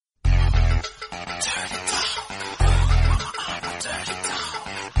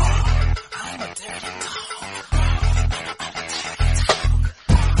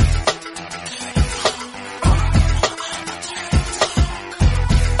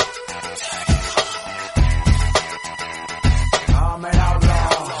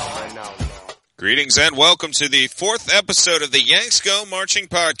Greetings and welcome to the fourth episode of the Yanks Go Marching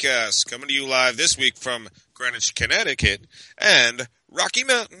Podcast, coming to you live this week from Greenwich, Connecticut, and Rocky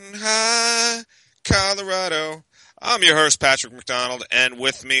Mountain High, Colorado. I'm your host, Patrick McDonald, and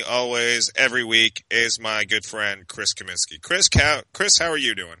with me always, every week, is my good friend, Chris Kaminsky. Chris, how are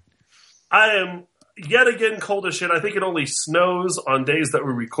you doing? I am yet again cold as shit. I think it only snows on days that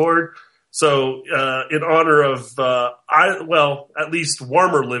we record. So, in honor of, at least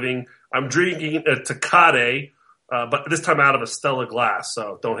warmer living, I'm drinking a Tecate, but this time out of a Stella glass,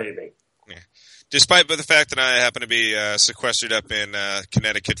 so don't hate me. Yeah. Despite the fact that I happen to be sequestered up in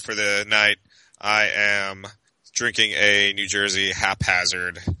Connecticut for the night, I am drinking a New Jersey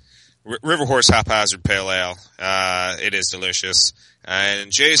haphazard, River Horse haphazard pale ale. It is delicious,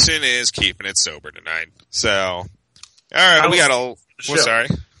 and Jason is keeping it sober tonight. So, all right, we got a. Sorry.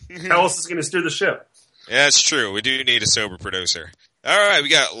 How else is going to steer the ship? Yeah, it's true. We do need a sober producer. All right, we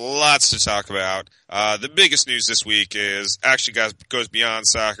got lots to talk about. The biggest news this week actually goes beyond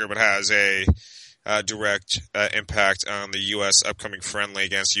soccer, but has a direct impact on the U.S. upcoming friendly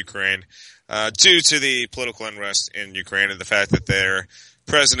against Ukraine due to the political unrest in Ukraine and the fact that their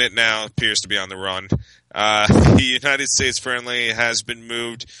president now appears to be on the run. The United States friendly has been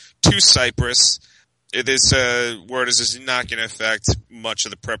moved to Cyprus. This word is not going to affect much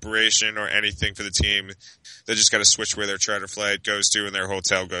of the preparation or anything for the team. They just got to switch where their charter flight goes to and their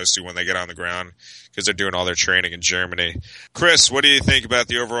hotel goes to when they get on the ground because they're doing all their training in Germany. Chris, what do you think about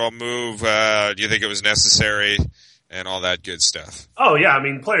the overall move? Do you think it was necessary and all that good stuff? Oh, yeah. I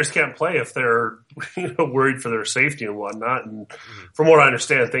mean, players can't play if they're worried for their safety and whatnot. And from what I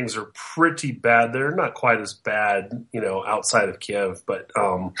understand, things are pretty bad. They're not quite as bad, outside of Kiev, but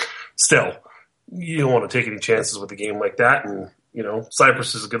still. You don't want to take any chances with a game like that. And,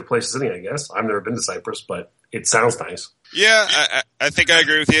 Cyprus is as good a place as any, I guess. I've never been to Cyprus, but it sounds nice. Yeah, I think I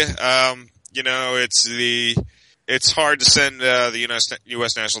agree with you. It's hard to send the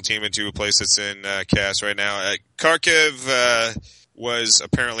U.S. national team into a place that's in chaos right now. Kharkiv was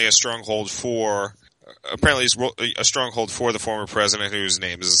apparently a stronghold for the former president, whose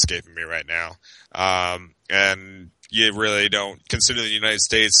name is escaping me right now. And you really don't consider the United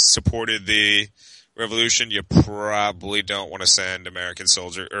States supported the revolution. You probably don't want to send American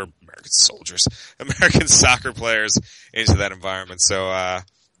soccer players into that environment. So,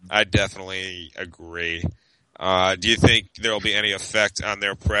 I definitely agree. Do you think there'll be any effect on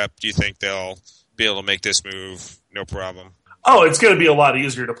their prep? Do you think they'll be able to make this move? No problem. Oh, it's going to be a lot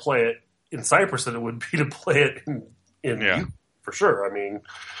easier to play it in Cyprus than it would be to play it in for sure. I mean,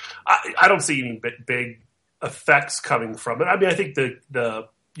 I don't see any big effects coming from it. I mean, I think the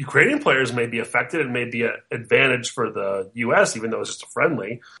Ukrainian players may be affected and may be an advantage for the U.S., even though it's just a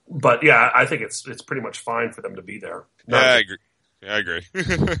friendly. But yeah, I think it's pretty much fine for them to be there. I agree.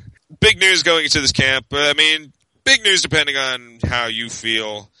 Big news going into this camp. I mean, big news depending on how you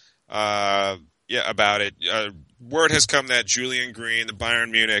feel about it. Word has come that Julian Green, the Bayern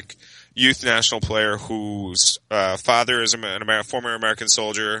Munich youth national player whose father is a former American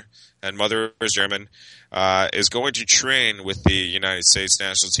soldier and mother is German, is going to train with the United States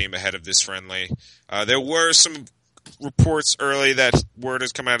national team ahead of this friendly. There were some reports early that word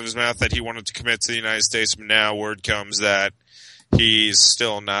has come out of his mouth that he wanted to commit to the United States, but now word comes that he's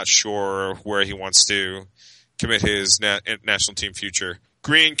still not sure where he wants to commit his national team future.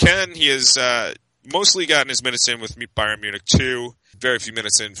 Green he has mostly gotten his minutes in with Bayern Munich 2, very few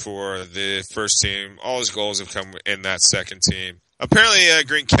minutes in for the first team. All his goals have come in that second team. Apparently,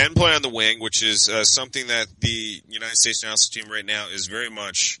 Green can play on the wing, which is something that the United States national team right now is very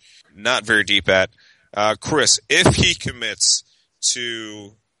much not very deep at. Chris, if he commits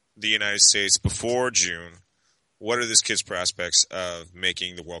to the United States before June, what are this kid's prospects of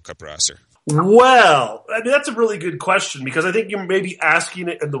making the World Cup roster? Well, I mean, that's a really good question because I think you're maybe asking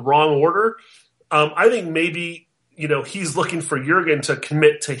it in the wrong order. I think maybe, he's looking for Jurgen to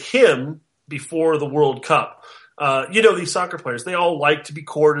commit to him before the World Cup. These soccer players, they all like to be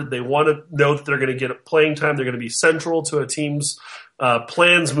courted. They want to know that they're going to get playing time. They're going to be central to a team's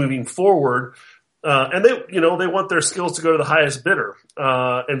plans moving forward. And they want their skills to go to the highest bidder.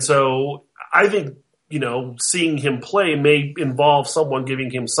 And so I think, seeing him play may involve someone giving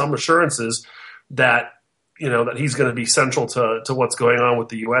him some assurances that, that he's going to be central to what's going on with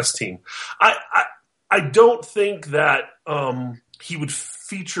the U.S. team. I don't think that he would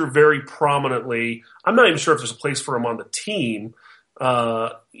feature very prominently. I'm not even sure if there's a place for him on the team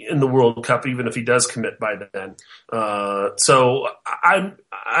in the World Cup, even if he does commit by then. So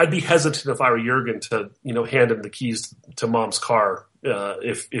I'd be hesitant if I were Jurgen to, hand him the keys to Mom's car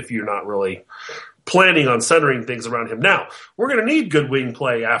if you're not really planning on centering things around him. Now, we're going to need good wing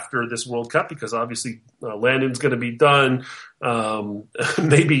play after this World Cup because obviously Landon's going to be done.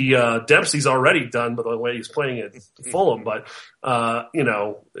 Maybe Dempsey's already done by the way he's playing at Fulham, but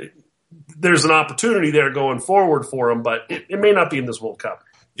there's an opportunity there going forward for him, but it may not be in this World Cup.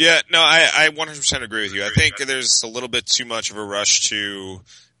 Yeah, no, I 100% agree with you. I think there's a little bit too much of a rush to,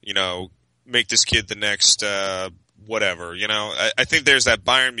 make this kid the next whatever. I think there's that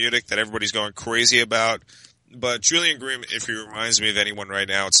Bayern Munich that everybody's going crazy about. But Julian Green, if he reminds me of anyone right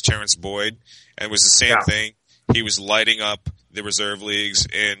now, it's Terrence Boyd. And it was the same thing. He was lighting up the reserve leagues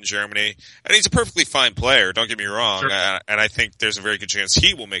in Germany. And he's a perfectly fine player, don't get me wrong. Sure. And I think there's a very good chance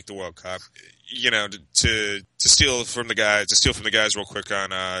he will make the World Cup. To steal from the guys real quick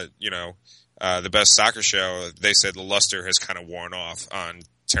on, the Best Soccer Show, they said the luster has kind of worn off on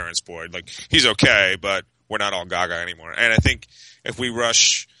Terrence Boyd. Like, he's okay, but we're not all gaga anymore. And I think if we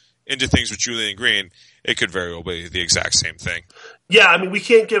rush into things with Julian Green, it could very well be the exact same thing. Yeah, I mean, we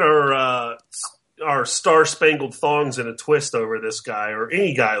can't get our star-spangled thongs in a twist over this guy or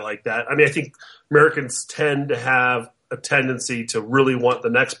any guy like that. I mean, I think Americans tend to have a tendency to really want the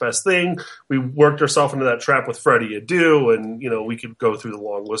next best thing. We worked ourselves into that trap with Freddie Adu, and we could go through the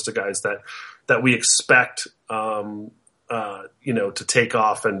long list of guys that we expect to take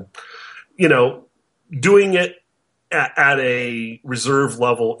off, and doing it at a reserve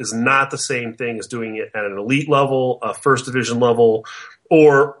level is not the same thing as doing it at an elite level, a first division level,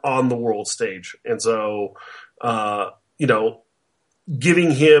 or on the world stage. And so,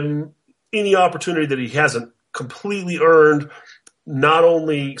 giving him any opportunity that he hasn't completely earned not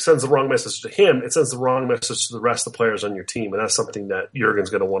only sends the wrong message to him, it sends the wrong message to the rest of the players on your team. And that's something that Jurgen's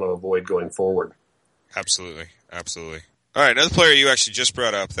going to want to avoid going forward. Absolutely. Absolutely. All right, another player you actually just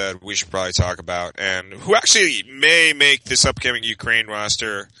brought up that we should probably talk about, and who actually may make this upcoming Ukraine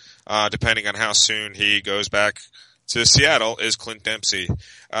roster, depending on how soon he goes back to Seattle, is Clint Dempsey.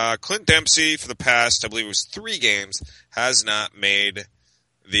 Clint Dempsey, for the past, I believe it was 3 games, has not made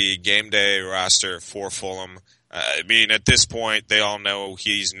the game day roster for Fulham. I mean, at this point, they all know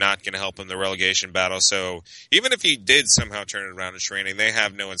he's not going to help in the relegation battle, so even if he did somehow turn it around in training, they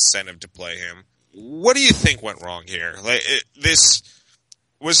have no incentive to play him. What do you think went wrong here? This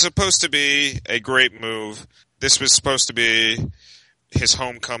was supposed to be a great move. This was supposed to be his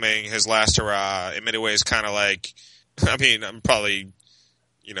homecoming, his last hurrah. In many ways, kind of like, I mean, I'm probably,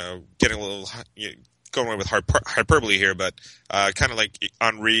 getting a little, going away with hyperbole here, but kind of like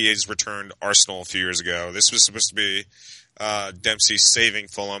Henry's returned Arsenal a few years ago. This was supposed to be Dempsey saving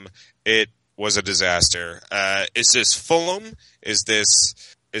Fulham. It was a disaster. Is this Fulham? Is this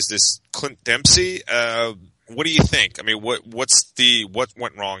Clint Dempsey? What do you think? I mean, what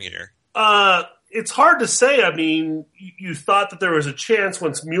went wrong here? It's hard to say. I mean, you thought that there was a chance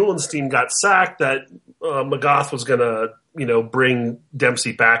once Muhlenstein got sacked that McGough was going to, bring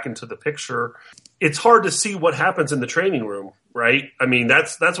Dempsey back into the picture. It's hard to see what happens in the training room, right? I mean,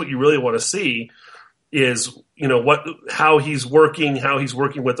 that's what you really want to see is, how he's working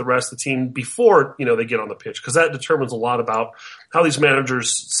with the rest of the team before, they get on the pitch, because that determines a lot about how these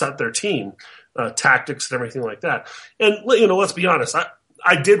managers set their team, tactics and everything like that. And, let's be honest,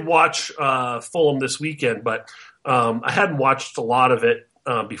 I did watch Fulham this weekend, but I hadn't watched a lot of it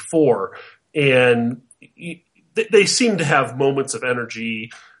before, and they seem to have moments of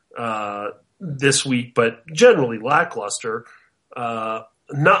energy this week, but generally lackluster.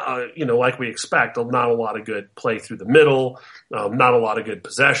 Not, like we expect, not a lot of good play through the middle, not a lot of good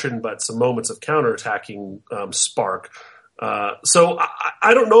possession, but some moments of counterattacking spark. So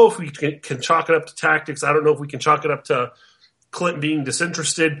I don't know if we can chalk it up to tactics. I don't know if we can chalk it up to Clint being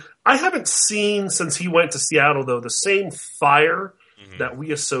disinterested. I haven't seen, since he went to Seattle, though, the same fire that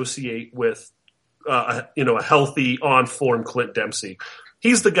we associate with, a healthy, on-form Clint Dempsey.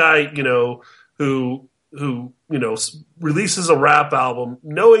 He's the guy, who releases a rap album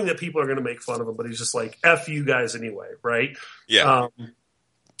knowing that people are going to make fun of him, but he's just like, F you guys anyway, right? Yeah.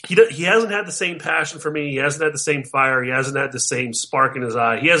 He hasn't had the same passion for me. He hasn't had the same fire. He hasn't had the same spark in his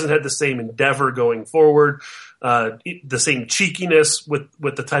eye. He hasn't had the same endeavor going forward, the same cheekiness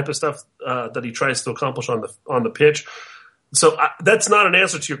with the type of stuff that he tries to accomplish on the pitch. So that's not an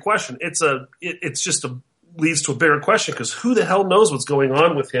answer to your question. It's just leads to a bigger question, because who the hell knows what's going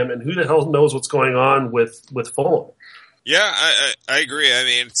on with him, and who the hell knows what's going on with Fulham? Yeah, I agree. I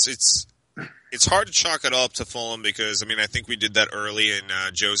mean, it's it's hard to chalk it all up to Fulham because, I mean, I think we did that early in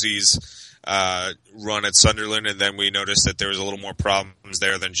Josie's run at Sunderland, and then we noticed that there was a little more problems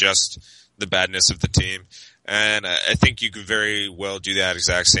there than just the badness of the team. And I think you could very well do that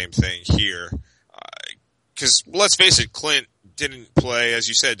exact same thing here. Because let's face it, Clint didn't play, as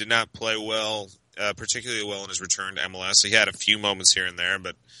you said, did not play well, particularly well in his return to MLS. He had a few moments here and there,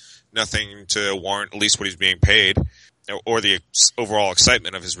 but nothing to warrant at least what he's being paid or the overall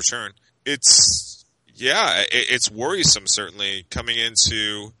excitement of his return. It's worrisome, certainly, coming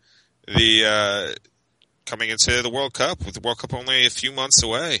into the World Cup, with the World Cup only a few months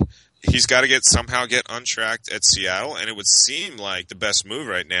away. He's got to somehow get untracked at Seattle, and it would seem like the best move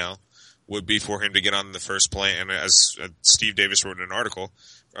right now would be for him to get on the first plane. And as Steve Davis wrote in an article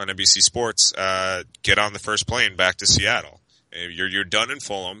on NBC Sports, get on the first plane back to Seattle. You're done in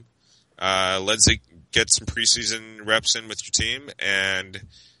Fulham. Let's get some preseason reps in with your team and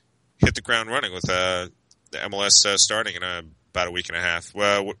hit the ground running with the MLS starting in about a week and a half.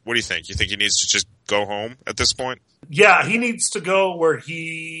 Well, what do you think? You think he needs to just go home at this point? Yeah, he needs to go where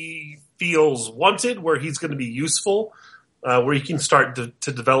he feels wanted, where he's going to be useful, where he can start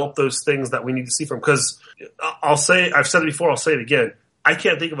to develop those things that we need to see from him. Because I've said it before, I'll say it again. I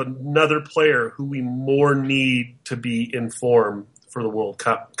can't think of another player who we more need to be in form for the World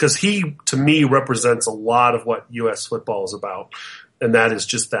Cup. Because he, to me, represents a lot of what U.S. football is about. And that is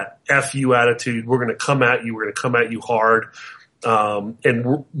just that FU attitude. We're going to come at you. We're going to come at you hard.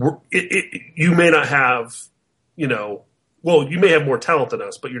 And you may not have, you may have more talent than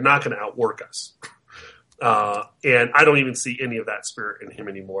us, but you're not going to outwork us. And I don't even see any of that spirit in him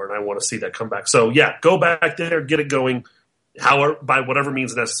anymore. And I want to see that come back. So yeah, go back there, get it going, by whatever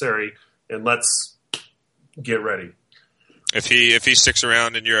means necessary, and let's get ready. If he sticks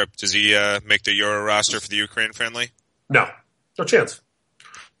around in Europe, does he make the Euro roster for the Ukraine friendly? No chance.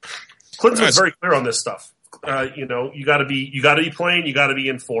 Clinton's been very clear on this stuff. You got to be playing, you got to be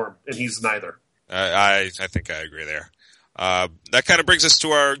in form, and he's neither. I think I agree there. That kind of brings us to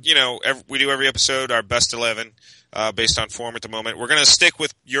our, we do every episode, our best 11, based on form at the moment. We're going to stick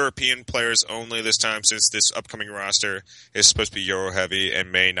with European players only this time, since this upcoming roster is supposed to be Euro heavy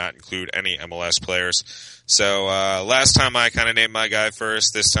and may not include any MLS players. So, last time I kind of named my guy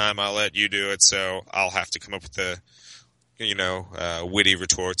first. This time I'll let you do it. So I'll have to come up with the, witty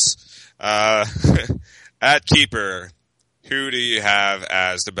retorts. At keeper, who do you have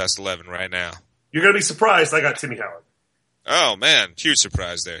as the best 11 right now? You're going to be surprised. I got Timmy Howard. Oh, man. Huge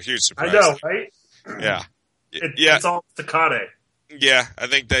surprise there. Huge surprise. I know, right? Yeah. It's all staccato. Yeah, I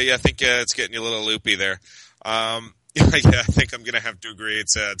think it's getting you a little loopy there. I think I'm going to have to agree.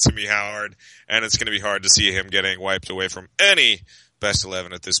 It's Timmy Howard, and it's going to be hard to see him getting wiped away from any best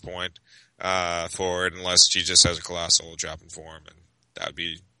 11 at this point forward, unless he just has a colossal drop in form, and that would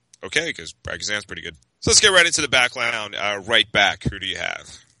be okay, because Brad Kazan's pretty good. So let's get right into the back line. Right back, who do you have?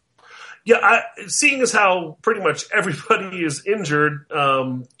 Yeah, seeing as how pretty much everybody is injured,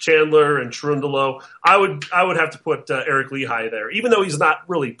 Chandler and Cherundolo, I would have to put Eric Lehigh there. Even though he's not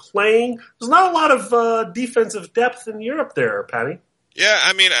really playing, there's not a lot of defensive depth in Europe there, Patty. Yeah,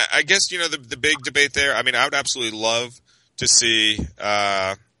 I mean, I guess, the big debate there, I mean, I would absolutely love to see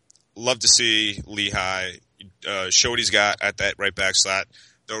Lehigh show what he's got at that right back slot.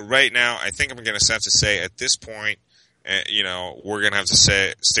 Though right now, I think I'm going to have to say at this point, we're going to have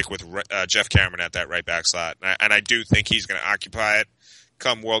to stick with Jeff Cameron at that right back slot. And I do think he's going to occupy it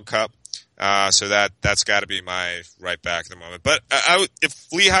come World Cup. So that's got to be my right back at the moment. But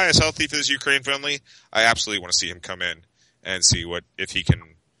if Lehigh is healthy for this Ukraine friendly, I absolutely want to see him come in and see if he can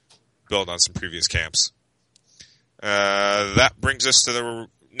build on some previous camps. That brings us to the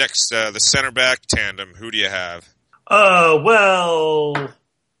next, the center back tandem. Who do you have? Well,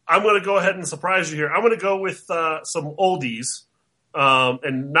 I'm going to go ahead and surprise you here. I'm going to go with some oldies,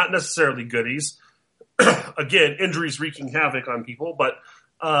 and not necessarily goodies. Again, injuries wreaking havoc on people, but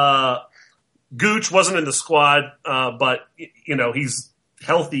Gooch wasn't in the squad, but he's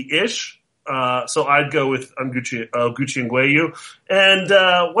healthy-ish. So I'd go with Gucci Ngueyu.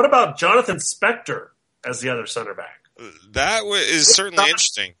 And what about Jonathan Spector as the other center back? That is certainly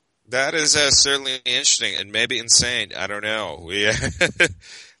interesting. That is certainly interesting and maybe insane. I don't know.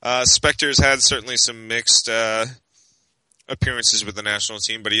 Spector's had certainly some mixed appearances with the national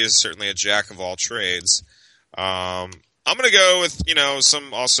team, but he is certainly a jack of all trades. I'm going to go with,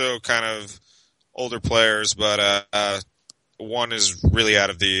 some also kind of older players, but one is really out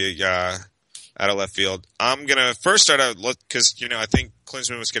of left field. I'm going to first start out, because, I think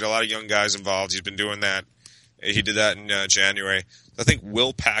Klinsmann must get a lot of young guys involved. He's been doing that. He did that in January. I think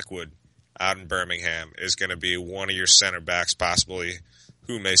Will Packwood out in Birmingham is going to be one of your center backs possibly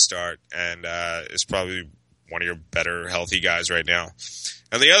who may start and is probably one of your better healthy guys right now.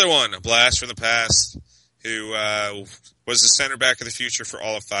 And the other one, a blast from the past, who was the center back of the future for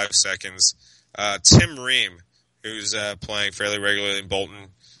all of 5 seconds, Tim Ream, who's playing fairly regularly in Bolton.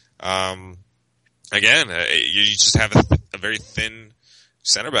 Again, you just have a very thin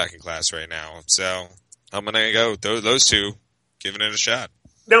center backing class right now. So I'm going to go those two, giving it a shot.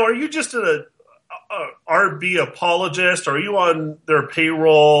 Now, are you just a RB apologist? Or are you on their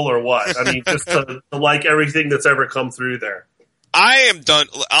payroll or what? I mean, just to like everything that's ever come through there. I am done.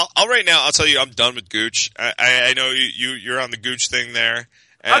 I'll right now. I'll tell you, I'm done with Gooch. I know you're on the Gooch thing there.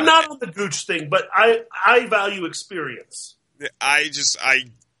 And I'm not on the Gooch thing, but I value experience. I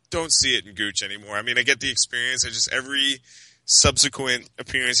don't see it in Gooch anymore. I mean, I get the experience. Every subsequent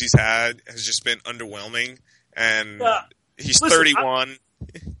appearance he's had has just been underwhelming. And he's 31.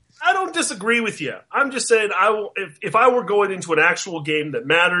 I don't disagree with you. I'm just saying, if I were going into an actual game that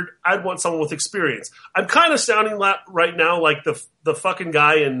mattered, I'd want someone with experience. I'm kind of sounding right now like the fucking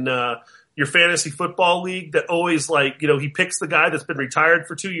guy in your fantasy football league that always he picks the guy that's been retired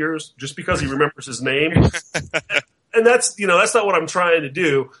for 2 years just because he remembers his name. And that's not what I'm trying to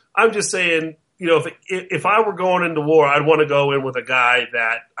do. I'm just saying, if I were going into war, I'd want to go in with a guy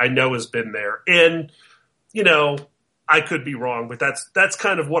that I know has been there. And, I could be wrong, but that's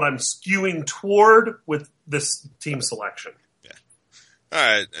kind of what I'm skewing toward with this team selection. Yeah. All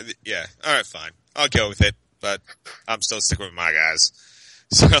right. Yeah. All right. Fine. I'll go with it, but I'm still sticking with my guys.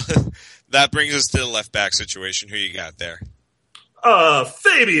 So that brings us to the left back situation. Who you got there?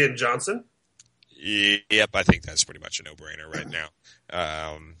 Fabian Johnson. Yep. I think that's pretty much a no-brainer right now.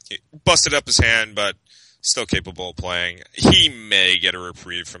 He busted up his hand, but still capable of playing. He may get a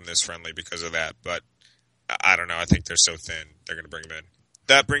reprieve from this friendly because of that, but I don't know. I think they're so thin. They're going to bring him in.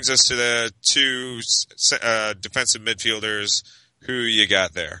 That brings us to the two defensive midfielders. Who you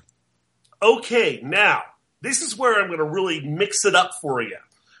got there? Okay, now, this is where I'm going to really mix it up for you.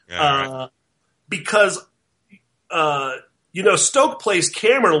 Right. Because, Stoke plays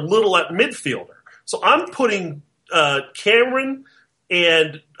Cameron a little at midfielder. So I'm putting Cameron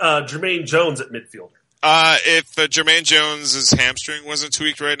and Jermaine Jones at midfielder. If Jermaine Jones' hamstring wasn't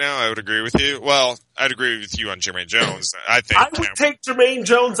tweaked right now, I would agree with you. Well, I'd agree with you on Jermaine Jones. I would take Jermaine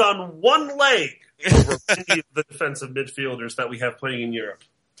Jones on one leg over any of the defensive midfielders that we have playing in Europe.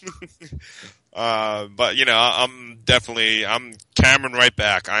 But I'm Cameron right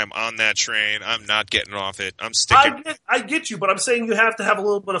back. I am on that train. I'm not getting off it. I'm sticking. I get you, but I'm saying you have to have a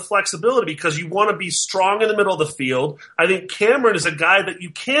little bit of flexibility because you want to be strong in the middle of the field. I think Cameron is a guy that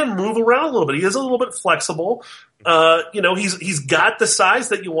you can move around a little bit. He is a little bit flexible. He's got the size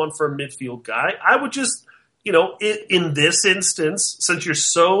that you want for a midfield guy. I would just, in this instance, since you're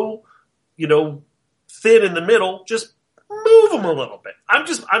so, thin in the middle, just move them a little bit.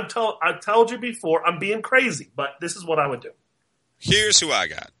 I've told you before, I'm being crazy, but this is what I would do. Here's who I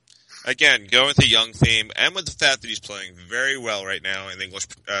got. Again, going with the young theme and with the fact that he's playing very well right now in the English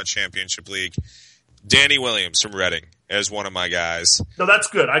Championship League. Danny Williams from Reading is one of my guys. No, that's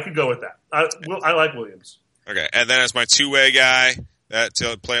good. I could go with that. I like Williams. Okay, and then as my two-way guy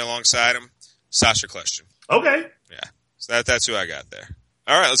to play alongside him, Sasha Kljestan. Okay. Yeah, so that's who I got there.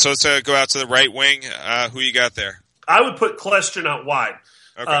 All right, so let's go out to the right wing. Who you got there? I would put Kljestan out wide.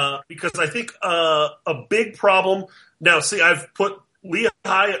 Okay. Because I think a big problem – now, see, I've put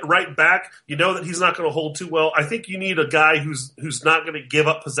Lehigh at right back. You know that he's not going to hold too well. I think you need a guy who's not going to give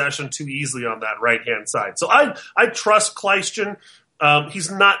up possession too easily on that right-hand side. So I trust Kljestan. He's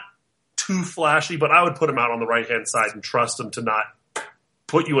not too flashy, but I would put him out on the right-hand side and trust him to not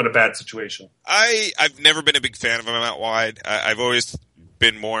put you in a bad situation. I've never been a big fan of him out wide. I've always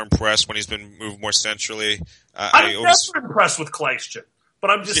been more impressed when he's been moved more centrally. I'm never impressed with Kljestan,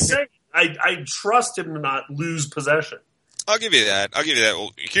 but I'm just saying I trust him to not lose possession. I'll give you that.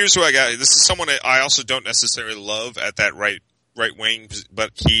 Well, here's who I got. This is someone I also don't necessarily love at that right wing,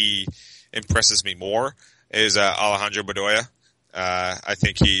 but he impresses me more, is Alejandro Bedoya. I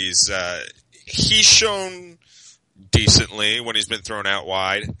think he's shown decently when he's been thrown out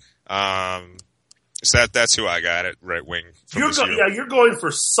wide. So that's who I got at right wing. You're going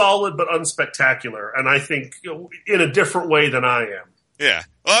for solid but unspectacular, and I think in a different way than I am. Yeah.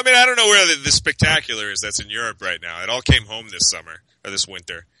 Well, I mean, I don't know where the spectacular is that's in Europe right now. It all came home this summer or this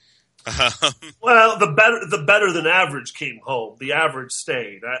winter. Well, the better than average came home. The average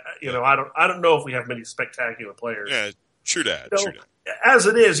stayed. I don't know if we have many spectacular players. Yeah, true that. As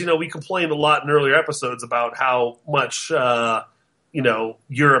it is, we complained a lot in earlier episodes about how much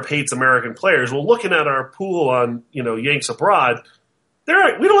Europe hates American players. Well, looking at our pool on Yanks Abroad, We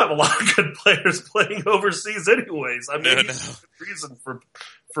don't have a lot of good players playing overseas, anyways. I mean, No. that's a good reason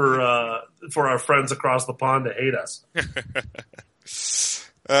for our friends across the pond to hate us.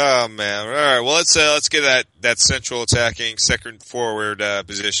 Oh man! All right, well let's get that central attacking second forward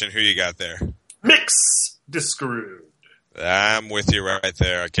position. Who you got there? Mix Discarud. I'm with you right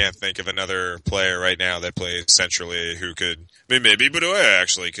there. I can't think of another player right now that plays centrally who could. I mean, maybe Bedoya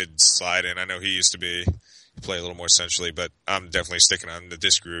actually could slide in. I know he used to play a little more centrally, but I'm definitely sticking on the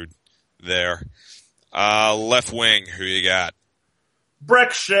Discarud there. Left wing, who you got?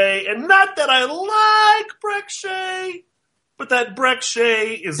 Brek Shea, and not that I like Brek Shea, but that Brek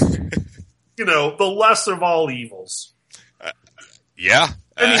Shea is, the lesser of all evils. Yeah.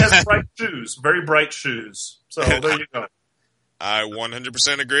 And he has bright shoes, very bright shoes. So there you go. I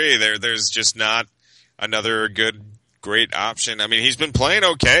 100% agree. There's just not another great option. I mean, he's been playing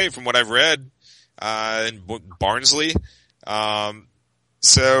okay from what I've read in Barnsley.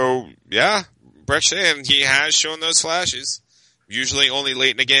 So yeah, Brek Shea, and he has shown those flashes. Usually only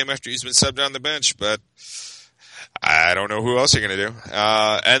late in the game after he's been subbed on the bench, but I don't know who else you're going to do.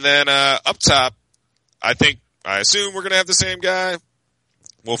 And then up top, I assume we're going to have the same guy.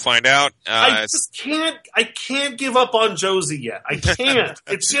 We'll find out. I can't give up on Josie yet. I can't.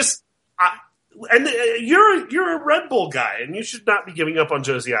 It's just, and you're a Red Bull guy, and you should not be giving up on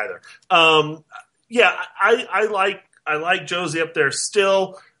Josie either. I like Josie up there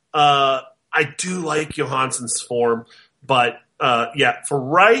still. I do like Johansson's form, but for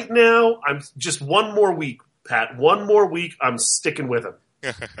right now, I'm just one more week, Pat. One more week, I'm sticking with him.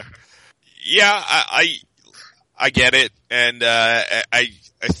 Yeah, I get it, and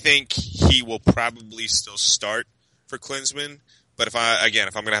I think he will probably still start for Klinsmann. But if I'm going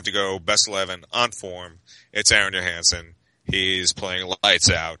to have to go best 11 on form, it's Aron Johansson. He's playing lights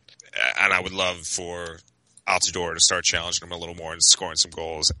out, and I would love for Altidore to start challenging him a little more and scoring some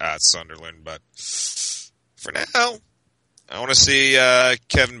goals at Sunderland. But for now, I want to see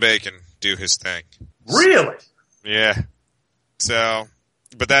Kevin Bacon do his thing. Really? Yeah. So,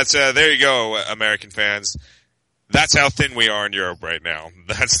 but that's there you go, American fans. That's how thin we are in Europe right now.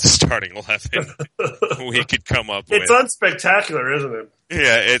 That's the starting 11 we could come up with. It's unspectacular, isn't it?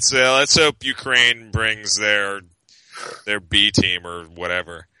 Yeah, it's let's hope Ukraine brings their B team or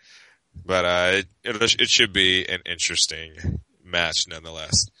whatever. But it should be an interesting match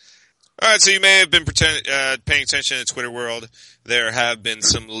nonetheless. All right, so you may have been paying attention in the Twitter world. There have been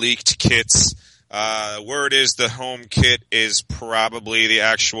some leaked kits. Word is the home kit is probably the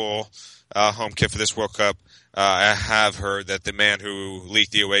actual home kit for this World Cup. I have heard that the man who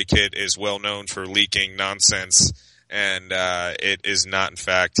leaked the away kit is well known for leaking nonsense, and it is not, in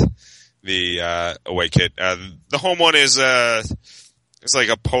fact, the away kit. The home one is it's like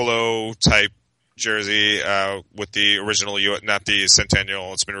a polo type jersey with the original, not the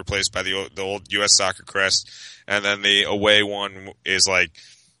Centennial. It's been replaced by the old U.S. soccer crest, and then the away one is like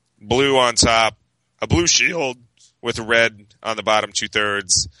blue on top, a blue shield with red on the bottom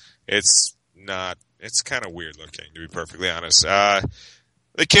 2/3. It's kind of weird looking, to be perfectly honest. The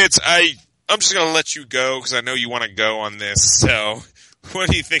kids, I'm just going to let you go because I know you want to go on this. So what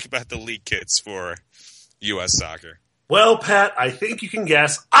do you think about the league kits for U.S. soccer? Well, Pat, I think you can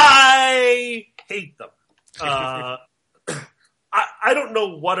guess. I hate them. I don't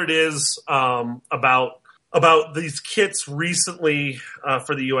know what it is about these kits recently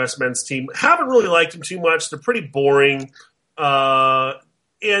for the U.S. men's team. Haven't really liked them too much. They're pretty boring. And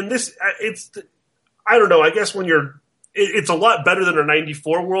I don't know. I guess it's a lot better than our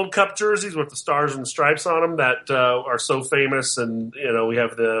 '94 World Cup jerseys with the stars and stripes on them that are so famous, and we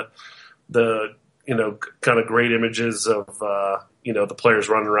have the kind of great images of the players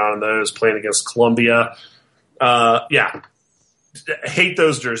running around in those playing against Colombia. I hate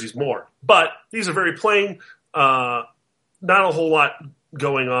those jerseys more, but these are very plain. Not a whole lot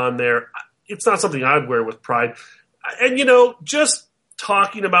going on there. It's not something I'd wear with pride, and just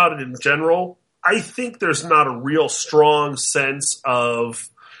talking about it in general. I think there's not a real strong sense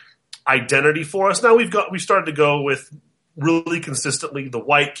of identity for us. Now we started to go with really consistently the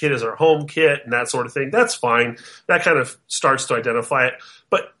white kit as our home kit and that sort of thing. That's fine. That kind of starts to identify it.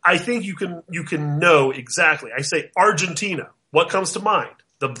 But I think you can know exactly. I say Argentina. What comes to mind?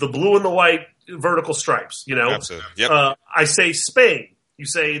 The blue and the white vertical stripes. Absolutely. Yep. I say Spain. You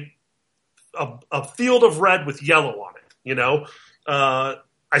say a field of red with yellow on it.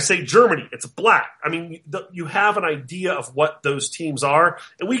 I say Germany, it's black. I mean, you have an idea of what those teams are,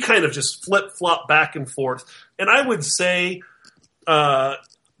 and we kind of just flip-flop back and forth. And I would say that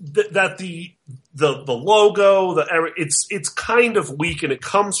the logo, it's kind of weak, and it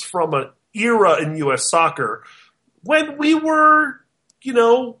comes from an era in U.S. soccer when we were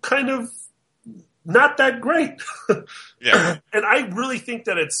kind of not that great. Yeah. And I really think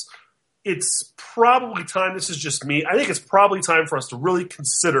that it's probably time, this is just me, I think it's probably time for us to really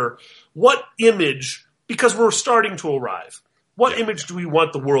consider what image, because we're starting to arrive, what image do we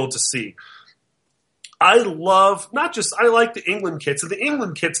want the world to see? I like the England kits, and the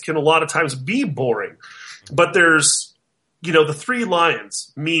England kits can a lot of times be boring, but there's, the three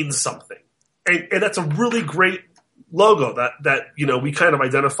lions means something. And that's a really great logo that we kind of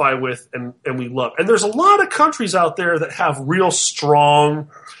identify with and we love. And there's a lot of countries out there that have real strong,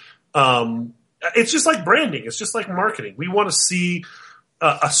 it's just like branding. It's just like marketing. We want to see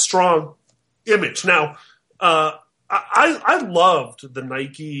a strong image. Now, I loved the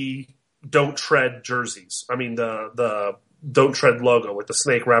Nike Don't Tread jerseys. I mean, the Don't Tread logo with the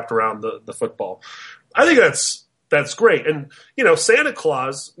snake wrapped around the football. I think that's great. And, Santa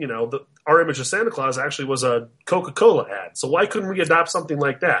Claus, our image of Santa Claus actually was a Coca-Cola ad. So why couldn't we adopt something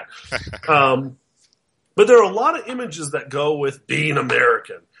like that? But there are a lot of images that go with being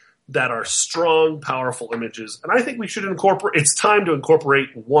American that are strong, powerful images. And I think we should it's time to incorporate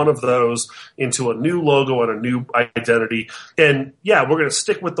one of those into a new logo and a new identity. And we're going to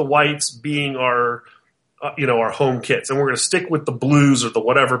stick with the whites being our home kits. And we're going to stick with the blues or the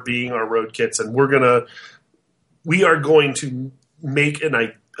whatever being our road kits. And we are going to make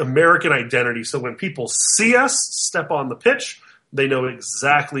an American identity. So when people see us step on the pitch, they know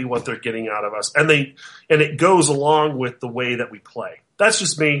exactly what they're getting out of us. And it goes along with the way that we play. That's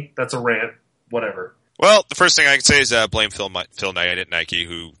just me. That's a rant. Whatever. Well, the first thing I can say is blame Phil Knight at Nike,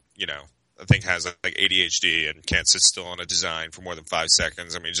 who, I think has like ADHD and can't sit still on a design for more than 5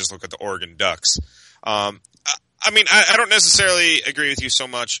 seconds. I mean, just look at the Oregon Ducks. I don't necessarily agree with you so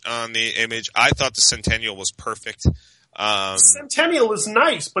much on the image. I thought the Centennial was perfect. Centennial is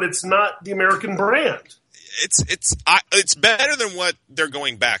nice, but it's not the American brand. It's better than what they're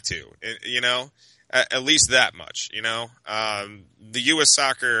going back to, at least that much, the U.S.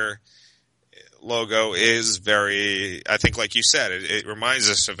 Soccer logo is very, I think like you said, it reminds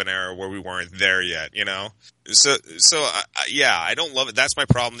us of an era where we weren't there yet, So I don't love it. That's my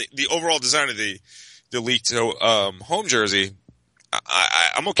problem. The overall design of the leaked home jersey,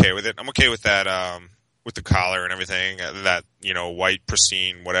 I'm okay with it. I'm okay with that, with the collar and everything, that, white,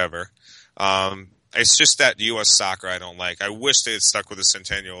 pristine, whatever. It's just that U.S. Soccer I don't like. I wish they had stuck with the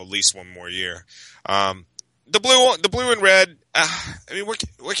Centennial at least one more year. The blue and red,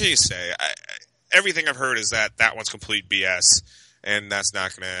 what can you say? Everything I've heard is that one's complete BS, and that's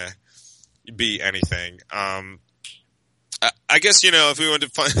not going to be anything. I guess, if we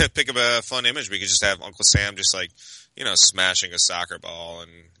wanted to pick up a fun image, we could just have Uncle Sam just like, smashing a soccer ball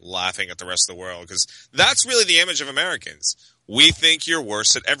and laughing at the rest of the world, because that's really the image of Americans. We think you're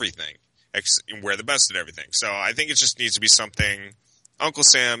worse at everything. We're the best at everything. So I think it just needs to be something. Uncle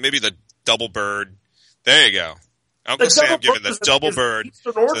Sam, maybe the double bird. There you go. Uncle Sam giving the double bird.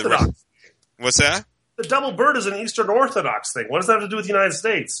 Eastern Orthodox. What's that? The double bird is an Eastern Orthodox thing. What does that have to do with the United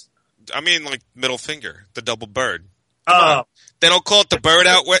States? I mean, like middle finger, the double bird. They don't call it the bird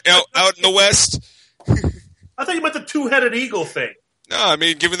out in the West. I thought you meant the two-headed eagle thing. No, I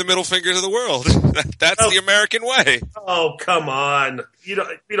mean giving the middle finger to the world. That's the American way. Oh, come on! You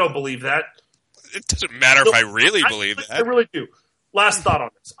don't believe that? It doesn't matter if I really believe that. I really do. Last thought on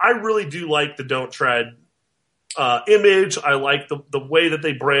this: I really do like the Don't Tread image. I like the way that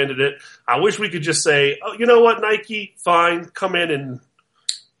they branded it. I wish we could just say, "Oh, you know what, Nike? Fine, come in and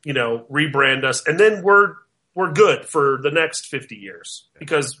rebrand us, and then we're good for the next 50 years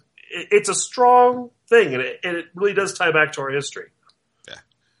because it's a strong thing, and it really does tie back to our history."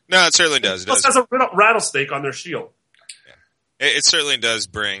 No, it certainly does. It has a rattlesnake on their shield. Yeah. It certainly does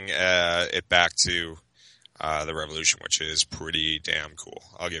bring it back to the Revolution, which is pretty damn cool.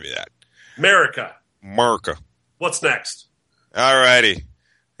 I'll give you that. America. What's next? All righty.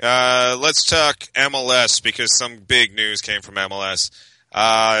 Let's talk MLS because some big news came from MLS.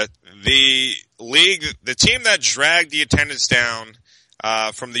 The league, the team that dragged the attendance down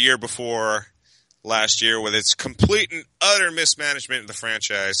from the year before last year with its complete and utter mismanagement of the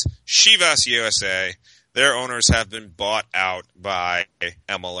franchise, Chivas USA, their owners have been bought out by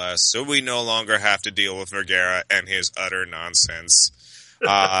MLS, so we no longer have to deal with Vergara and his utter nonsense.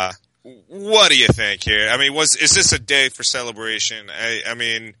 What do you think here? I mean, is this a day for celebration? I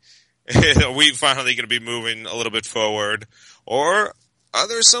mean, are we finally going to be moving a little bit forward, or are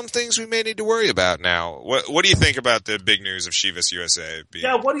there some things we may need to worry about now? What do you think about the big news of Chivas USA?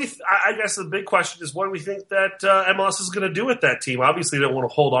 What do you? I guess the big question is, what do we think that MLS is going to do with that team? Obviously, they don't want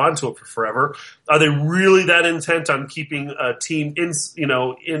to hold on to it for forever. Are they really that intent on keeping a team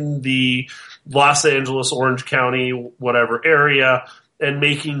in the Los Angeles, Orange County, whatever area, and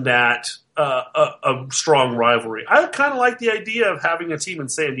making that a strong rivalry. I kind of like the idea of having a team in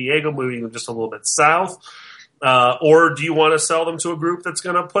San Diego moving them just a little bit south. Or do you want to sell them to a group that's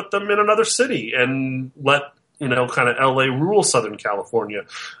going to put them in another city and let, kind of LA rule Southern California?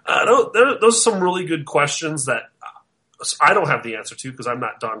 Those are some really good questions that I don't have the answer to because I'm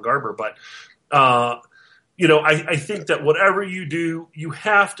not Don Garber. But, I think that whatever you do, you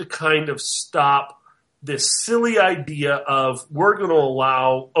have to kind of stop this silly idea of we're going to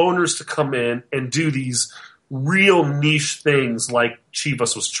allow owners to come in and do these real niche things like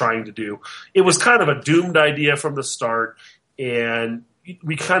Chivas was trying to do. It was kind of a doomed idea from the start, and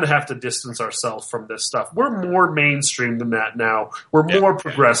we kind of have to distance ourselves from this stuff. We're more mainstream than that now. We're more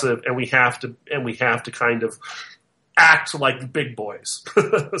progressive, and we have to kind of act like the big boys,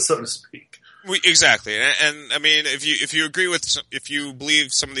 so to speak. Exactly, and I mean, if you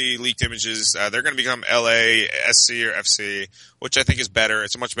believe some of the leaked images, they're going to become LA SC or FC, which I think is better.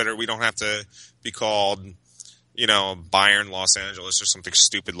 It's much better. We don't have to be called, Bayern Los Angeles or something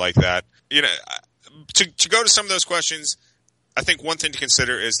stupid like that. To go to some of those questions, I think one thing to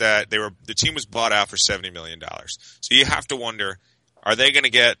consider is that the team was bought out for $70 million. So you have to wonder, are they going to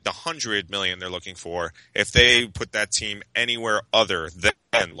get the $100 million they're looking for if they put that team anywhere other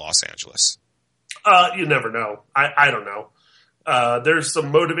than Los Angeles? You never know. I don't know. There's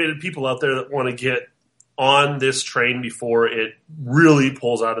some motivated people out there that want to get on this train before it really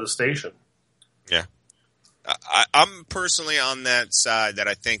pulls out of the station. Yeah. I'm personally on that side that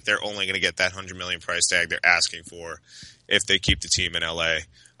I think they're only going to get that $100 million price tag they're asking for if they keep the team in LA.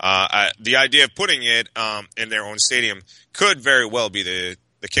 The idea of putting it in their own stadium could very well be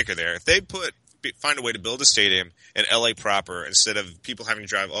the kicker there. If they find a way to build a stadium in LA proper instead of people having to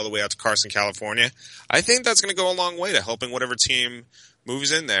drive all the way out to Carson, California, I think that's going to go a long way to helping whatever team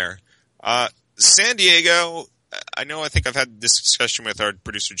moves in there. San Diego, I think I've had this discussion with our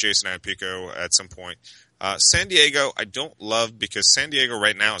producer Jason Apico at some point. San Diego, I don't love because San Diego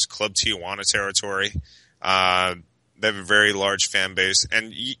right now is Club Tijuana territory. They have a very large fan base.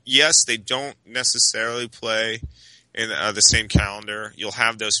 And yes, they don't necessarily play in the same calendar. You'll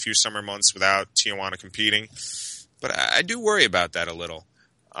have those few summer months without Tijuana competing. But I do worry about that a little.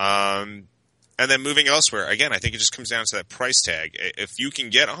 And then moving elsewhere, again, I think it just comes down to that price tag. If you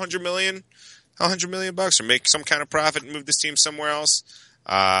can get $100 million bucks or make some kind of profit and move this team somewhere else,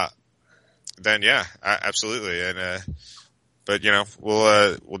 then yeah, absolutely. And, but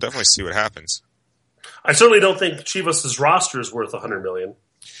we'll definitely see what happens. I certainly don't think Chivas' roster is worth $100 million.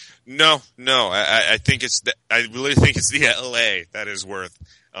 No. I think I really think it's the LA that is worth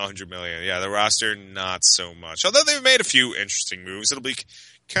 $100 million. Yeah, the roster, not so much. Although they've made a few interesting moves. It'll be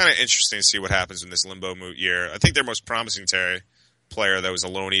kind of interesting to see what happens in this limbo year. I think their most promising player, that was a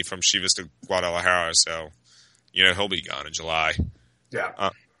loanee from Chivas to Guadalajara. So, he'll be gone in July. Yeah.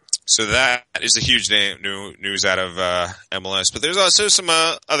 So that is a huge news out of MLS. But there's also some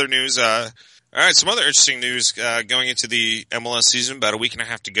other news. All right, some other interesting news going into the MLS season, about a week and a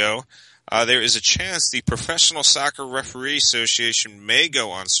half to go. There is a chance the Professional Soccer Referee Association may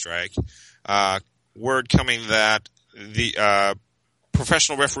go on strike. Word coming that the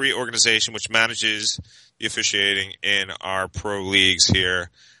professional referee organization, which manages the officiating in our pro leagues here,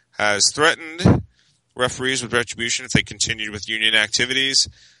 has threatened referees with retribution if they continued with union activities.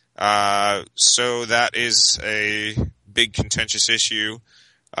 So that is a big contentious issue.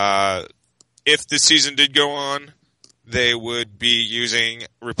 If the season did go on, they would be using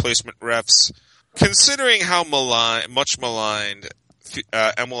replacement refs. Considering how much maligned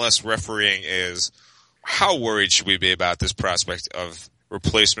MLS refereeing is, how worried should we be about this prospect of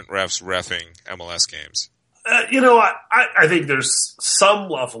replacement refs reffing MLS games? I think there's some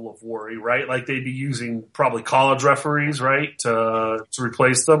level of worry, right? Like they'd be using probably college referees, right, to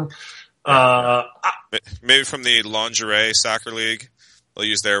replace them. Maybe from the lingerie soccer league, they'll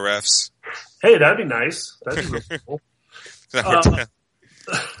use their refs. Hey, that'd be nice. That'd be really cool.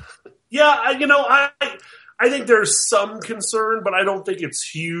 Yeah, I think there's some concern, but I don't think it's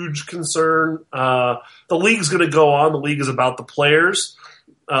huge concern. The league's going to go on. The league is about the players.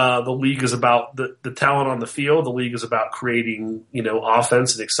 The league is about the talent on the field. The league is about creating,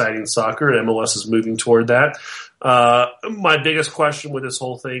 offense and exciting soccer. And MLS is moving toward that. My biggest question with this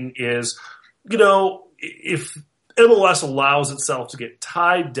whole thing is, if MLS allows itself to get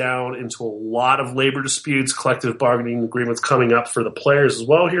tied down into a lot of labor disputes, collective bargaining agreements coming up for the players as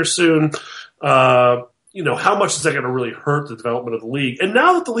well here soon, how much is that going to really hurt the development of the league? And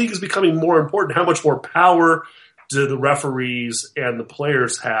now that the league is becoming more important, how much more power do the referees and the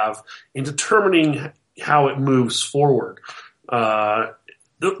players have in determining how it moves forward?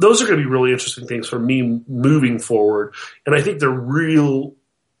 those are going to be really interesting things for me moving forward. And I think they're real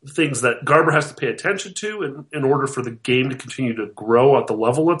things that Garber has to pay attention to in order for the game to continue to grow at the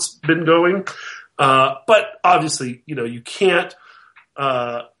level it's been going. But obviously, you can't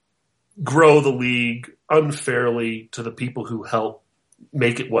grow the league unfairly to the people who help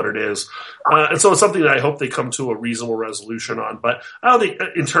make it what it is. And so it's something that I hope they come to a reasonable resolution on. But I don't think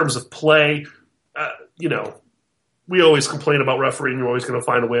in terms of play, we always complain about refereeing. You're always going to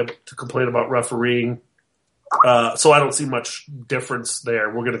find a way to complain about refereeing. So I don't see much difference there.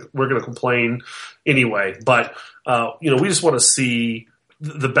 We're gonna complain anyway. But we just want to see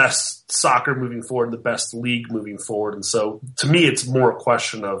the best soccer moving forward, the best league moving forward. And so to me, it's more a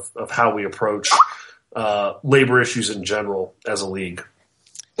question of how we approach labor issues in general as a league.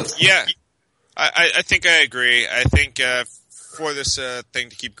 Yeah, I think I agree. I think for this thing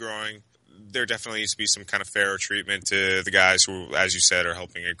to keep growing, there definitely needs to be some kind of fairer treatment to the guys who, as you said, are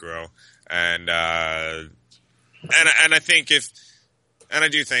helping it grow. And I think I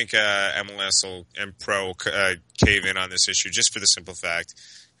do think MLS and Pro cave in on this issue just for the simple fact,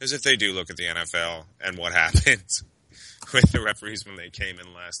 because if they do look at the NFL and what happened with the referees when they came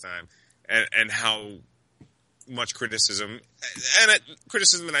in last time, and how much criticism that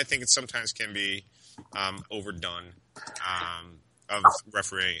I think it sometimes can be overdone of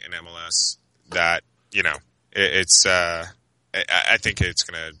refereeing in MLS, that it's I think it's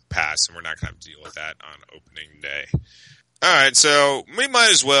going to pass, and we're not going to have to deal with that on opening day. All right, so we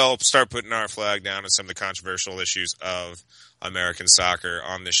might as well start putting our flag down on some of the controversial issues of American soccer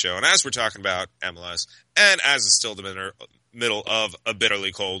on this show. And as we're talking about MLS, and as it's still the middle of a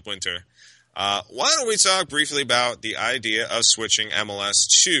bitterly cold winter, why don't we talk briefly about the idea of switching MLS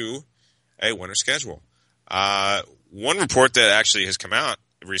to a winter schedule? One report that actually has come out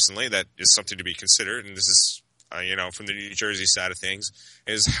recently that is something to be considered, and this is from the New Jersey side of things,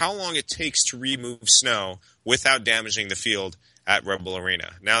 is how long it takes to remove snow without damaging the field at Red Bull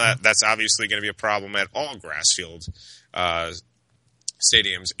Arena. Now, that's obviously going to be a problem at all grass field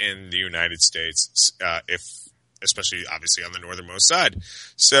stadiums in the United States, especially obviously on the northernmost side.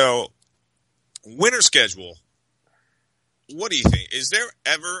 So, winter schedule, what do you think? Is there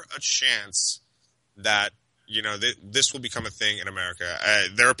ever a chance that this will become a thing in America?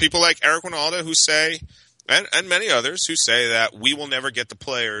 There are people like Eric Winalda who say, and many others who say, that we will never get the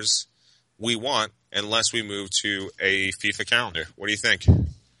players we want unless we move to a FIFA calendar. What do you think?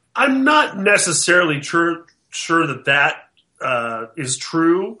 I'm not necessarily sure that is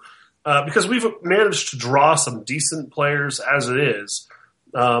true because we've managed to draw some decent players as it is.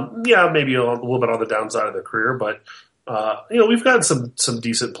 Maybe a little bit on the downside of their career, but we've got some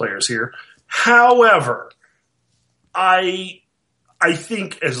decent players here. However, I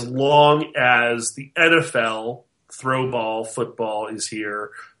think as long as the NFL throw ball football is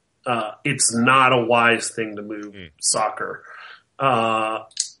here, it's not a wise thing to move soccer.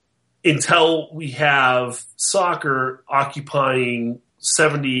 Until we have soccer occupying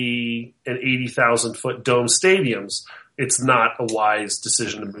 70 and 80,000 foot dome stadiums, it's not a wise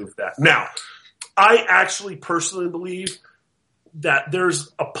decision to move that. Now, I actually personally believe that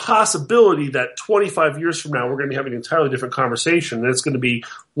there's a possibility that 25 years from now, we're going to be having an entirely different conversation. And it's going to be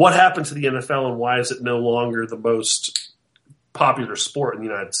what happened to the NFL and why is it no longer the most popular sport in the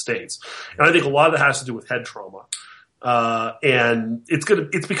United States? And I think a lot of that has to do with head trauma. And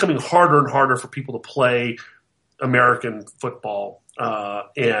it's becoming harder and harder for people to play American football,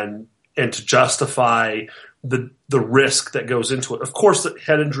 and to justify the risk that goes into it. Of course, the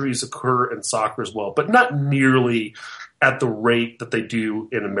head injuries occur in soccer as well, but not nearly at the rate that they do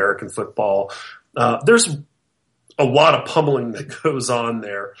in American football. There's a lot of pummeling that goes on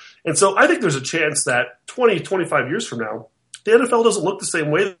there. And so I think there's a chance that 20, 25 years from now, the NFL doesn't look the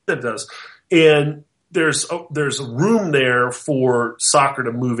same way that it does. And there's room there for soccer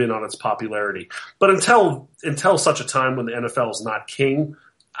to move in on its popularity. But until such a time when the NFL is not king,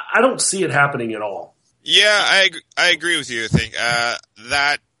 I don't see it happening at all. Yeah, I agree with you. I think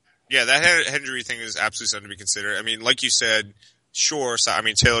that head injury thing is absolutely something to be considered. I mean, like you said, sure. So, I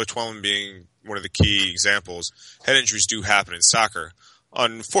mean, Taylor Twellman being one of the key examples. Head injuries do happen in soccer.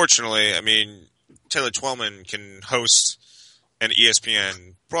 Unfortunately, I mean, Taylor Twellman can host an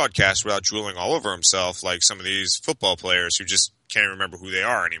ESPN broadcast without drooling all over himself like some of these football players who just can't remember who they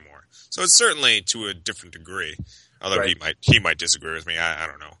are anymore. So it's certainly to a different degree. Although right. he might disagree with me. I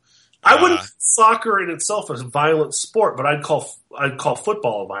don't know. I wouldn't soccer in itself as a violent sport, but I'd call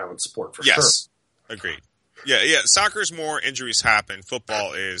football a violent sport for sure. Yes, agreed. Yeah. Soccer's more injuries happen.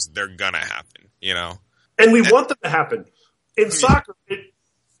 Football is they're gonna happen. And we want them to happen. In soccer, it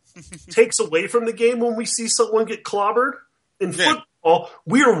takes away from the game when we see someone get clobbered. In football,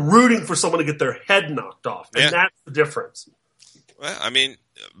 we are rooting for someone to get their head knocked off, and that's the difference. Well, I mean,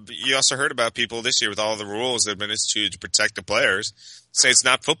 you also heard about people this year with all the rules that have been instituted to protect the players say it's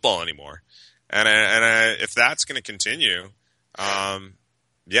not football anymore. And if that's going to continue, the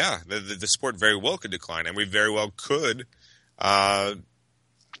sport very well could decline, and we very well could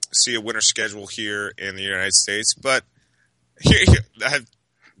see a winter schedule here in the United States. But here I have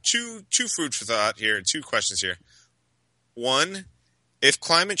two food for thought here, two questions here. One, if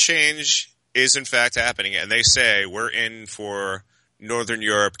climate change is in fact happening, and they say we're in for Northern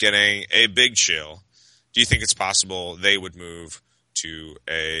Europe getting a big chill, do you think it's possible they would move to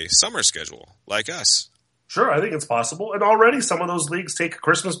a summer schedule like us? Sure, I think it's possible. And already some of those leagues take a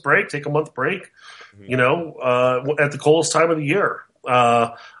Christmas break, take a month break, at the coldest time of the year.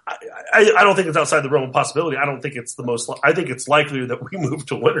 I don't think it's outside the realm of possibility. I don't think it's I think it's likelier that we move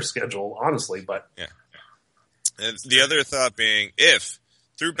to a winter schedule, honestly. But yeah. And the other thought being, if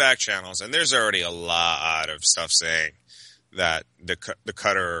through back channels, and there's already a lot of stuff saying that the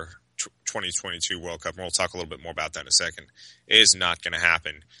Qatar 2022 World Cup, and we'll talk a little bit more about that in a second, is not going to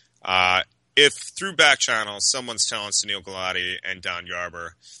happen. If through back channels someone's telling Sunil Gulati and Don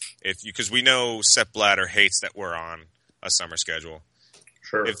Yarber, because we know Sepp Blatter hates that we're on a summer schedule.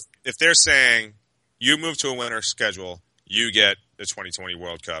 Sure. If they're saying you move to a winter schedule, you get the 2022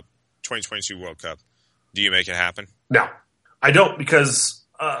 World Cup, do you make it happen? No, I don't, because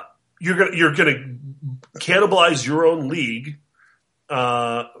you're gonna cannibalize your own league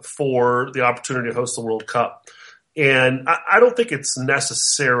for the opportunity to host the World Cup. And I don't think it's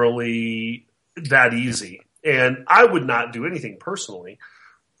necessarily that easy. And I would not do anything personally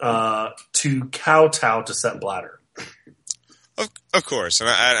to kowtow to Sepp Blatter. Of course. And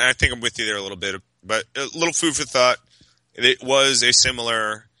I think I'm with you there a little bit. But a little food for thought. It was a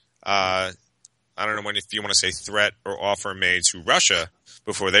similar, I don't know if you want to say threat or offer made to Russia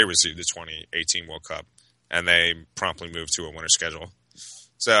before they received the 2018 World Cup. And they promptly moved to a winter schedule.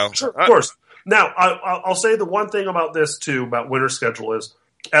 So, sure, of course. Now, I'll say the one thing about this, too, about winter schedule is,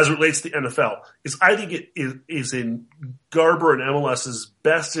 as it relates to the NFL, is I think it is in Garber and MLS's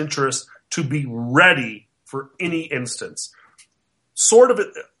best interest to be ready for any instance. Sort of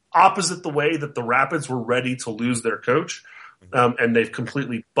opposite the way that the Rapids were ready to lose their coach, and they've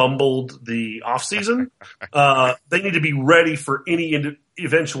completely bumbled the offseason. They need to be ready for any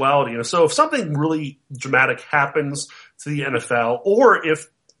eventuality. And so if something really dramatic happens to the NFL, or if,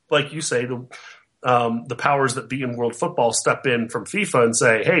 like you say, the powers that be in world football step in from FIFA and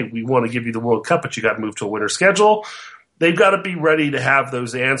say, hey, we want to give you the World Cup, but you got to move to a winter schedule, they've got to be ready to have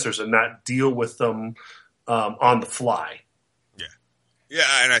those answers and not deal with them on the fly.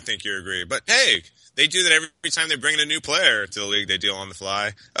 Yeah, and I think you agree. But, hey, they do that every time they bring in a new player to the league. They deal on the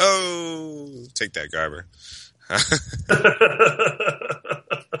fly. Oh, take that, Garber.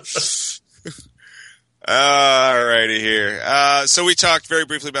 All righty here. So we talked very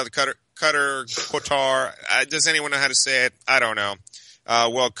briefly about the Qatar. Does anyone know how to say it? I don't know.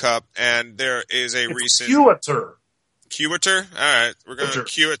 World Cup, and there is a recent Qatar. Qatar? All right, we're going to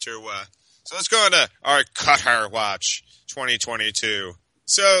Qatar. So let's go into our Qatar Watch 2022.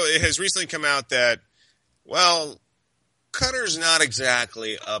 So it has recently come out that, well, Qatar's not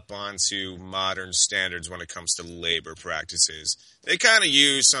exactly up onto modern standards when it comes to labor practices. They kind of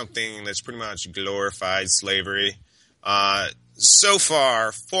use something that's pretty much glorified slavery. So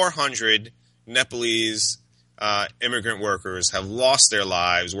far, 400 Nepalese immigrant workers have lost their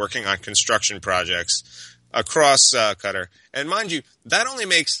lives working on construction projects across Qatar. And mind you, that only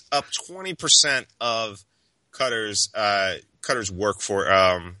makes up 20% of Qatar's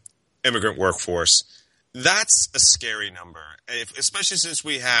immigrant workforce. That's a scary number, especially since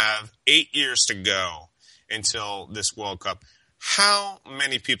we have 8 years to go until this World Cup. How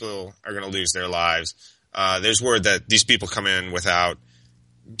many people are going to lose their lives? There's word that these people come in without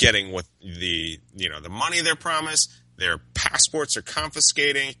getting what the money they're promised. Their passports are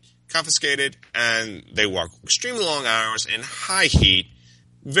confiscated, and they work extremely long hours in high heat,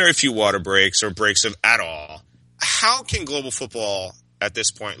 very few water breaks or breaks at all. How can global football at this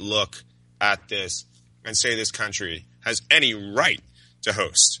point look at this and say this country has any right to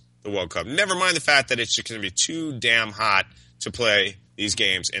host the World Cup? Never mind the fact that it's just going to be too damn hot to play these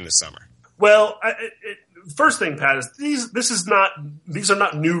games in the summer. Well, first thing, Pat, is these are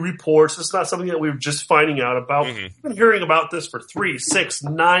not new reports. It's not something that we were just finding out about. Mm-hmm. We've been hearing about this for 3, 6,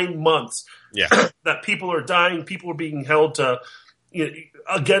 9 months. Yeah, that people are dying, people are being held to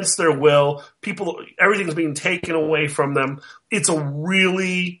against their will. Everything's being taken away from them. It's a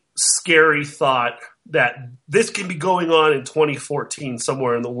really scary thought that this can be going on in 2014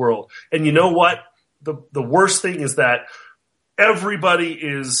 somewhere in the world. And you know what? The worst thing is that everybody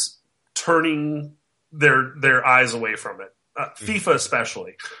is turning their eyes away from it. FIFA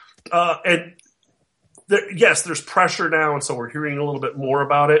especially. And yes, there's pressure now, and so we're hearing a little bit more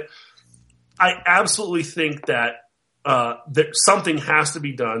about it. I absolutely think that something has to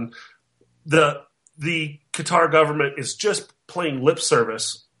be done. The Qatar government is just playing lip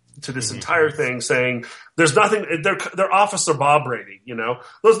service to this entire thing, saying there's nothing. They're Officer Bob Brady,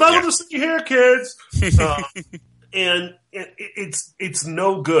 There's nothing to see here, kids. And it's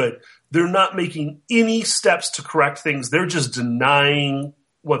no good. They're not making any steps to correct things. They're just denying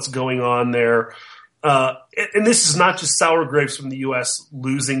what's going on there. And this is not just sour grapes from the U.S.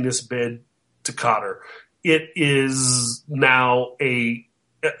 losing this bid to Qatar. It is now a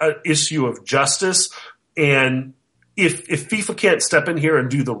issue of justice. And if FIFA can't step in here and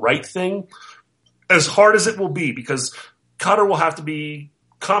do the right thing, as hard as it will be, because Qatar will have to be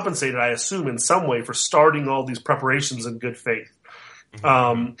compensated, I assume, in some way for starting all these preparations in good faith.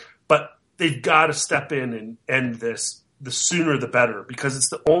 But they've got to step in and end this. The sooner the better, because it's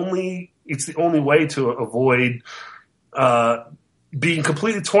the only way to avoid being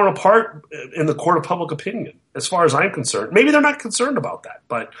completely torn apart in the court of public opinion, as far as I'm concerned. Maybe they're not concerned about that,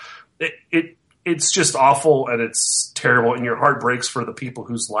 but it's just awful and it's terrible, and your heart breaks for the people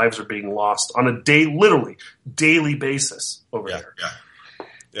whose lives are being lost on a literally daily basis over there.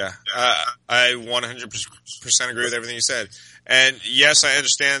 Yeah. I 100% agree with everything you said. And yes, I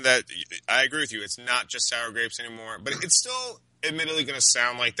understand that. I agree with you. It's not just sour grapes anymore, but it's still admittedly going to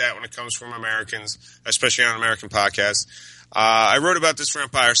sound like that when it comes from Americans, especially on American podcasts. I wrote about this for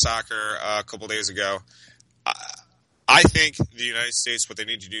Empire Soccer a couple days ago. I think the United States, what they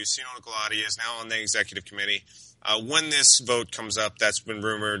need to do, Sino Nicolati is now on the executive committee. When this vote comes up, that's been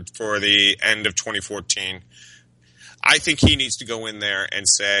rumored for the end of 2014. I think he needs to go in there and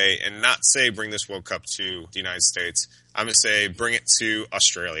not say bring this World Cup to the United States. I'm going to say bring it to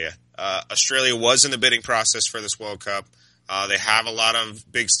Australia. Australia was in the bidding process for this World Cup. They have a lot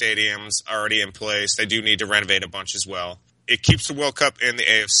of big stadiums already in place. They do need to renovate a bunch as well. It keeps the World Cup in the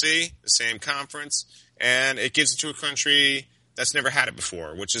AFC, the same conference, and it gives it to a country that's never had it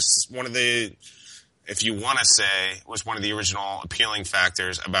before, which is one of the, if you want to say, was one of the original appealing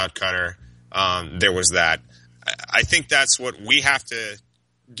factors about Qatar. There was that. I think that's what we have to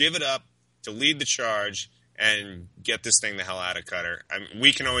give it up to lead the charge and get this thing the hell out of Qatar. I mean,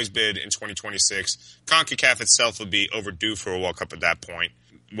 we can always bid in 2026. CONCACAF itself would be overdue for a World Cup at that point.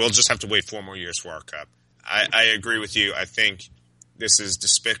 We'll just have to wait 4 more years for our cup. I agree with you. I think this is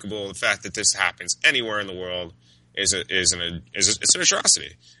despicable. The fact that this happens anywhere in the world is an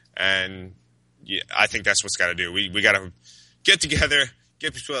atrocity. And yeah, I think that's what's got to do. We got to get together,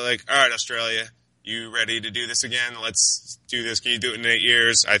 get people like, all right, Australia, you ready to do this again? Let's do this. Can you do it in 8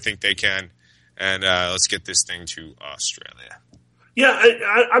 years? I think they can. And let's get this thing to Australia. Yeah,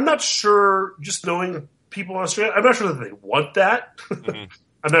 I'm not sure, just knowing people in Australia, I'm not sure that they want that. Mm-hmm.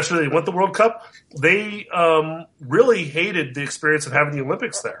 I'm not sure they want the World Cup. They really hated the experience of having the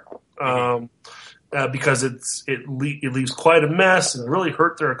Olympics there because it leaves quite a mess and really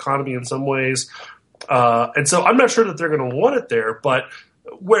hurt their economy in some ways. And so I'm not sure that they're going to want it there, but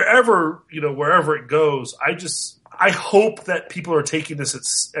wherever it goes, I hope that people are taking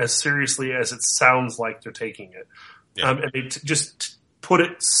this as seriously as it sounds like they're taking it. Yeah. And they just put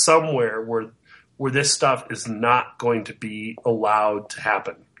it somewhere where this stuff is not going to be allowed to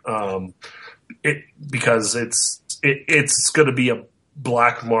happen. Because it's going to be a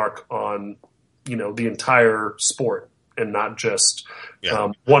black mark on, the entire sport and not just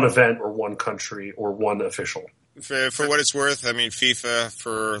one event or one country or one official. For what it's worth, I mean, FIFA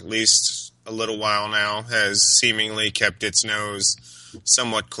for at least a little while now has seemingly kept its nose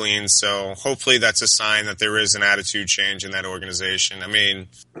somewhat clean. So hopefully that's a sign that there is an attitude change in that organization. I mean,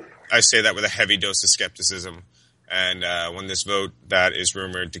 I say that with a heavy dose of skepticism. And when this vote that is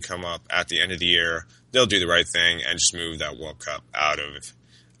rumored to come up at the end of the year, they'll do the right thing and just move that World Cup out of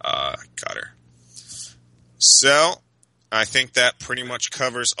Qatar. So I think that pretty much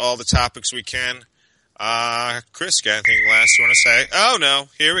covers all the topics we can. Chris, got anything last you want to say? Oh, no.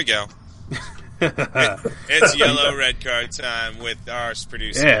 Here we go. It's yellow red card time with our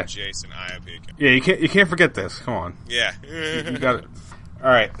producer, Jason Iapika. Yeah, you can't forget this. Come on. Yeah. You got it. All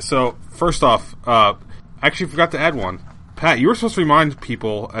right. So, first off, I actually forgot to add one. Pat, you were supposed to remind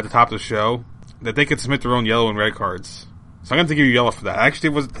people at the top of the show that they could submit their own yellow and red cards. So I'm going to give you yellow for that. I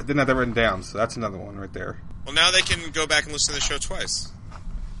actually didn't have that written down, so that's another one right there. Well, now they can go back and listen to the show twice.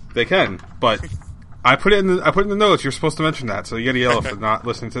 They can, but I put it in the notes. You're supposed to mention that, so you get a yellow for not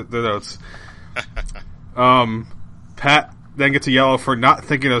listening to the notes. Pat then gets a yellow for not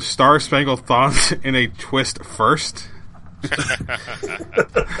thinking of Star Spangled Thoughts in a twist first.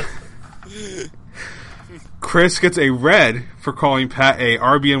 Chris gets a red for calling Pat a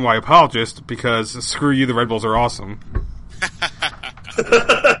RBNY apologist because screw you, the Red Bulls are awesome.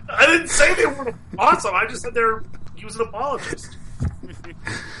 I didn't say they were awesome. I just said he was an apologist.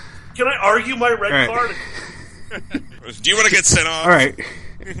 Can I argue my red card? Do you want to get sent off? All right.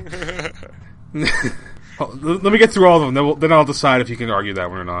 Let me get through all of them. Then I'll decide if you can argue that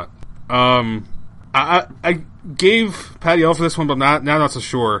one or not. I gave Pat yellow for this one, but not so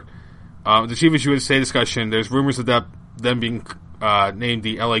sure. The Chief Issue USA discussion. There's rumors of them being named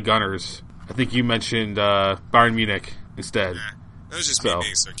the LA Gunners. I think you mentioned Bayern Munich instead. That was just me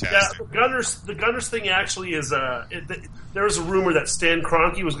being sarcastic. Yeah, the Gunners thing actually is there was a rumor that Stan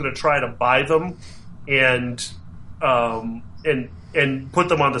Kroenke was going to try to buy them and put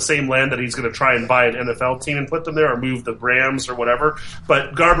them on the same land that he's going to try and buy an NFL team and put them there, or move the Rams or whatever.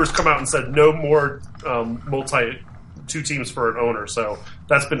 But Garber's come out and said no more two teams for an owner. So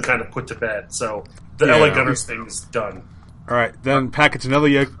that's been kind of put to bed. So the LA Gunners thing is done. All right, then Pat gets another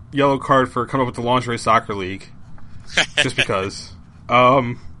yellow card for coming up with the Lingerie Soccer League, just because.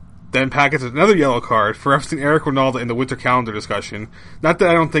 Then Pat gets another yellow card for referencing Eric Ronaldo in the winter calendar discussion. Not that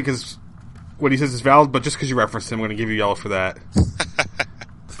I don't think what he says is valid, but just because you referenced him, I'm going to give you yellow for that.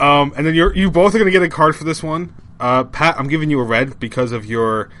 And then you both are going to get a card for this one. Pat, I'm giving you a red because of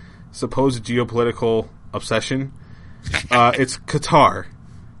your supposed geopolitical obsession. It's Qatar.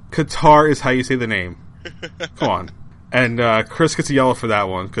 Qatar is how you say the name. Come on. And Chris gets a yellow for that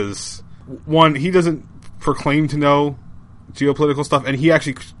one because, one, he doesn't proclaim to know geopolitical stuff, and he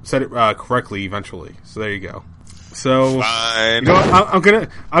actually said it correctly eventually. So there you go. So fine. You know what?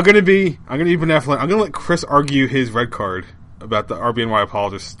 I'm gonna be benevolent. I'm gonna let Chris argue his red card about the RBNY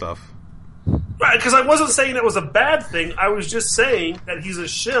apologist stuff. Right, because I wasn't saying it was a bad thing. I was just saying that he's a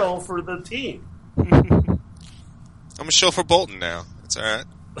shill for the team. I'm a shill for Bolton now. That's all right.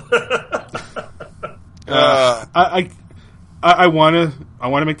 I want to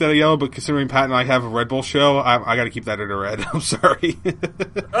make that a yellow, but considering Pat and I have a Red Bull show, I got to keep that at a red. I'm sorry.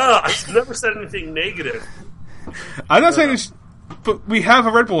 I've never said anything negative. I'm not saying it's, but we have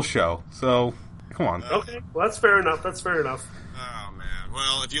a Red Bull show, so come on. Okay, well that's fair enough. Oh man.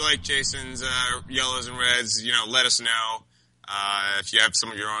 Well, if you like Jason's yellows and reds, let us know. If you have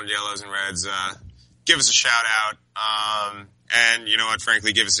some of your own yellows and reds, give us a shout out. And you know what?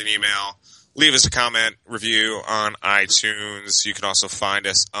 Frankly, give us an email. Leave us a comment, review on iTunes. You can also find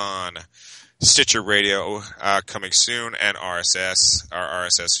us on Stitcher Radio coming soon, and RSS, our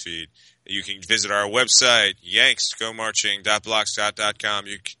RSS feed. You can visit our website, yanksgomarching.blogspot.com.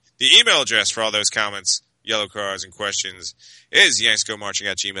 The email address for all those comments, yellow cards, and questions is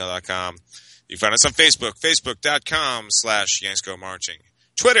yanksgomarching@gmail.com. You can find us on Facebook, facebook.com/yanksgomarching.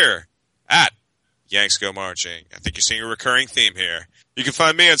 Twitter, @yanksgomarching. I think you're seeing a recurring theme here. You can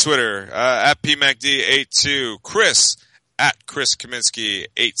find me on Twitter, @PMacD82, Chris, @Chris Kaminsky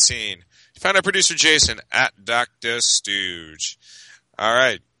 18. You find our producer Jason, @Dr. Stooge. All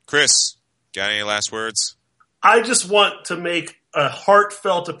right, Chris, got any last words? I just want to make a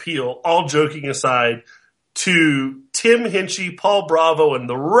heartfelt appeal, all joking aside, to Tim Hinchy, Paul Bravo, and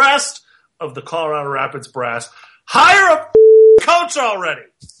the rest of the Colorado Rapids brass. Hire a coach already!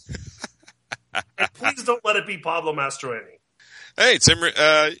 And please don't let it be Pablo Mastroeni. Hey,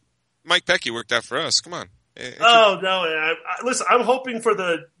 Mike Pecky worked out for us. Come on. No. Listen, I'm hoping for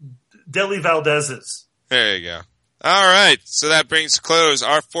the Deli Valdezes. There you go. All right. So that brings to close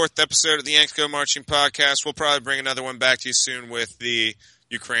our 4th episode of the Yanks Go Marching podcast. We'll probably bring another one back to you soon with the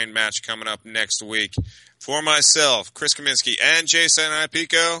Ukraine match coming up next week. For myself, Chris Kaminsky, and Jason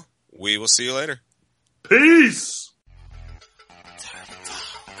Ipico, we will see you later. Peace!